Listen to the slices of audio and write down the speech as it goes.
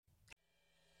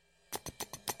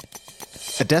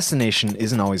destination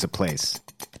isn't always a place.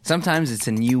 Sometimes it's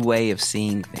a new way of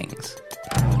seeing things.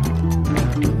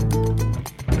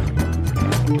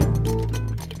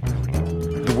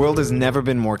 The world has never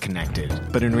been more connected,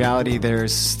 but in reality,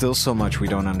 there's still so much we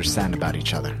don't understand about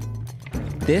each other.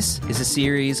 This is a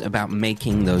series about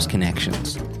making those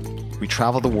connections. We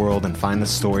travel the world and find the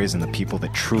stories and the people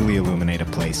that truly illuminate a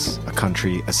place, a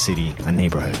country, a city, a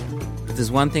neighborhood. If there's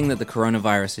one thing that the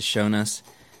coronavirus has shown us,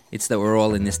 it's that we're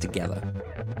all in this together.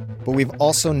 But we've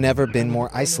also never been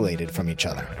more isolated from each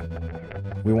other.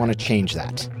 We want to change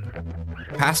that.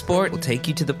 Passport will take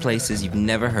you to the places you've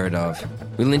never heard of.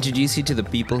 We'll introduce you to the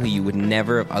people who you would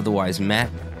never have otherwise met.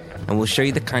 And we'll show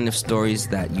you the kind of stories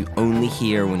that you only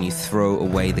hear when you throw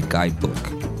away the guidebook.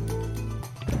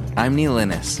 I'm Neil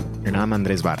Innes. And I'm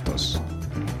Andres Bartos.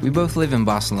 We both live in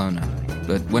Barcelona,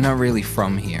 but we're not really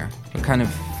from here. We're kind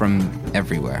of from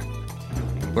everywhere.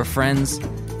 We're friends,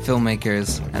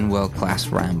 filmmakers, and world-class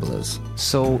ramblers.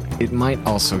 So it might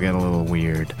also get a little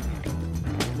weird.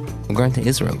 We're going to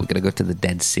Israel. We're going to go to the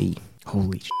Dead Sea.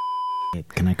 Holy shit.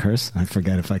 Can I curse? I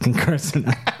forget if I can curse or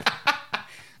not.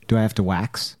 Do I have to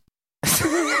wax?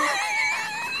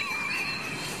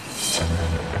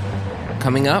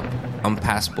 Coming up on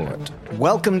Passport.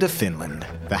 Welcome to Finland,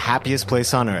 the happiest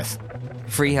place on earth.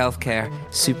 Free healthcare,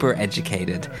 super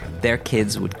educated. Their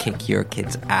kids would kick your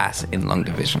kid's ass in lung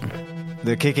division.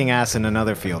 They're kicking ass in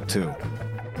another field, too.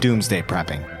 Doomsday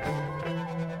prepping.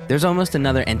 There's almost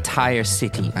another entire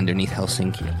city underneath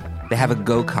Helsinki. They have a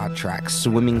go-kart track,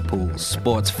 swimming pools,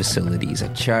 sports facilities,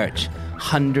 a church,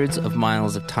 hundreds of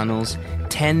miles of tunnels,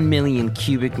 10 million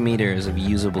cubic meters of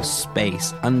usable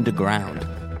space underground.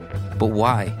 But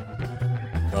why?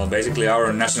 Well, basically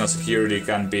our national security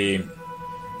can be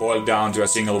boiled down to a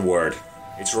single word.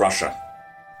 It's Russia.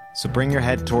 So bring your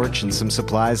head torch and some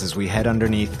supplies as we head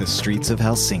underneath the streets of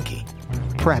Helsinki.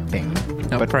 Prepping.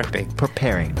 No, but prepping.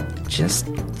 Preparing. Just,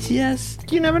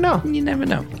 You never know. you never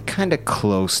know. Kind of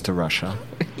close to Russia.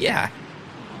 Yeah.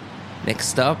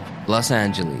 Next up, Los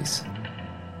Angeles.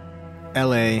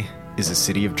 LA is a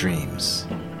city of dreams.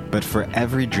 But for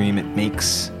every dream it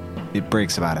makes, it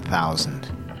breaks about 1,000.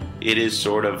 It is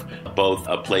sort of both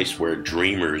a place where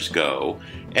dreamers go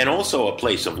and also a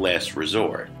place of last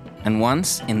resort. And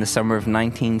once, in the summer of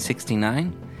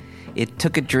 1969, it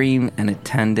took a dream and it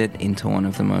turned it into one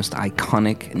of the most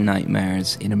iconic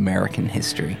nightmares in American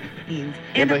history.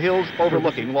 In the hills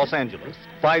overlooking Los Angeles,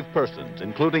 5 persons,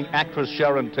 including actress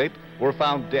Sharon Tate, were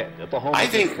found dead at the home. I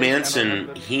think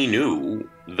Manson, he knew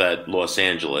that Los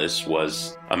Angeles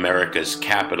was America's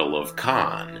capital of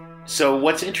con. So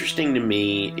what's interesting to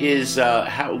me is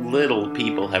how little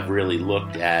people have really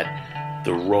looked at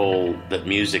the role that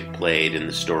music played in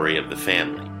the story of the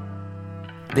family.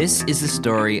 This is the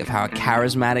story of how a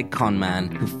charismatic con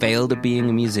man who failed at being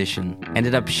a musician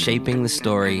ended up shaping the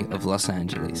story of Los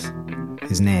Angeles.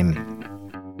 His name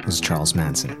was Charles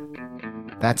Manson.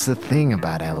 That's the thing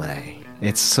about LA.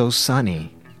 It's so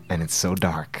sunny and it's so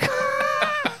dark.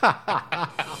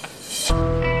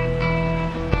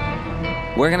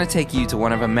 We're going to take you to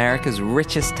one of America's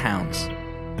richest towns.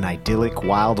 An idyllic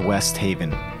Wild West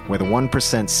haven where the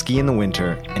 1% ski in the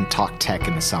winter and talk tech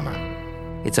in the summer.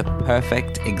 It's a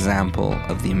perfect example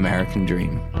of the American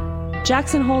dream.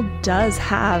 Jackson Hole does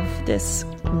have this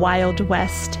Wild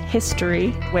West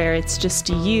history where it's just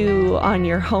you on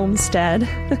your homestead.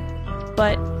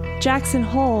 But Jackson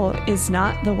Hole is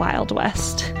not the Wild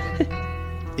West.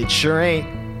 It sure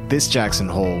ain't. This Jackson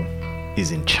Hole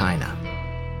is in China.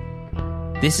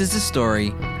 This is the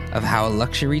story of how a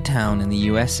luxury town in the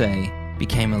USA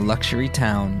became a luxury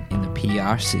town in the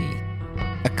PRC.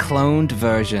 A cloned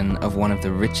version of one of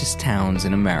the richest towns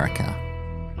in America.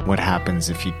 What happens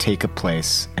if you take a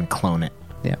place and clone it?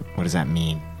 Yeah. What does that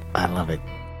mean? I love it.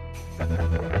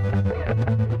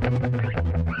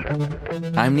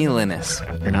 I'm Neil Innes.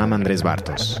 And I'm Andres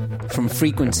Bartos. From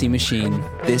Frequency Machine,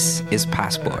 this is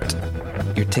Passport.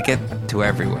 Your ticket to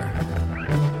everywhere.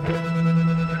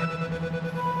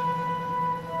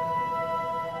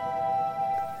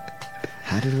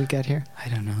 How did we get here? I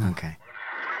don't know. Okay.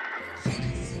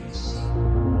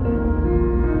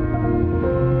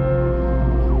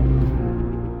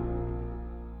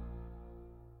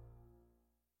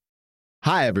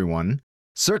 Hi, everyone.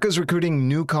 Circa's recruiting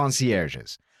new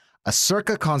concierges. A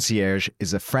Circa concierge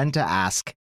is a friend to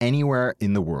ask anywhere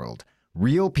in the world.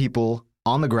 Real people,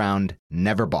 on the ground,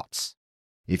 never bots.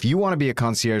 If you want to be a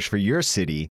concierge for your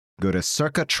city, go to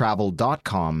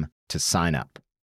circatravel.com to sign up.